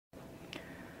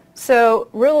So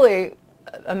really,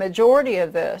 a majority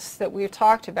of this that we've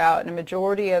talked about, and a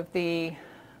majority of the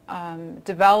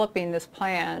developing this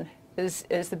plan is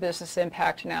the business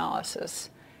impact analysis.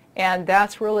 And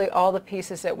that's really all the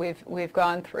pieces that we've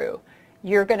gone through.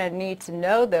 You're going to need to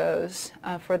know those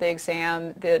for the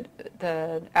exam,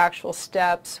 the actual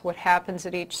steps, what happens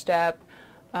at each step,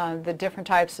 the different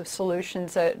types of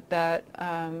solutions that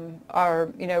are,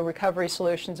 recovery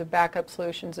solutions and backup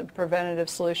solutions and preventative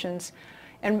solutions.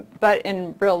 But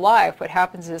in real life, what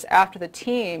happens is after the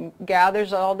team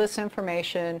gathers all this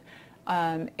information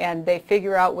and they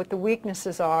figure out what the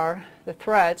weaknesses are, the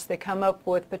threats, they come up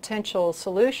with potential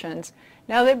solutions.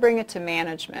 Now they bring it to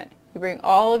management. You bring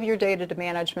all of your data to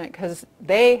management because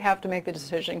they have to make the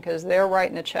decision because they're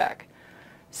writing the check.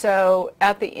 So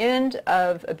at the end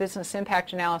of a business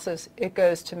impact analysis, it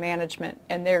goes to management,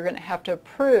 and they're going to have to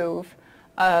approve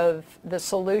of the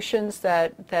solutions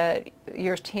that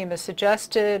your team has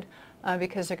suggested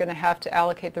because they're going to have to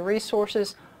allocate the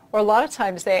resources. Or a lot of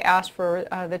times they ask for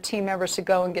the team members to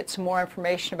go and get some more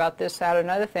information about this, that, or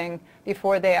another thing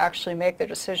before they actually make their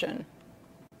decision.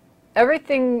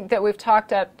 Everything that we've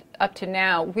talked up to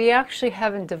now, we actually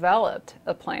haven't developed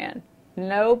a plan.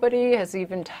 Nobody has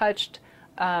even touched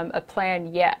a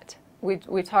plan yet.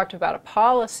 We talked about a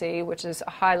policy, which is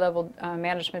high-level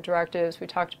management directives. We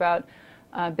talked about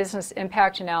business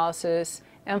impact analysis,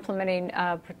 implementing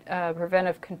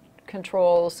preventive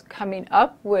controls, coming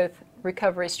up with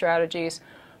recovery strategies.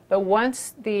 But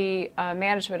once the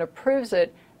management approves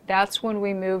it, that's when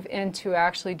we move into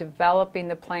actually developing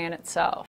the plan itself.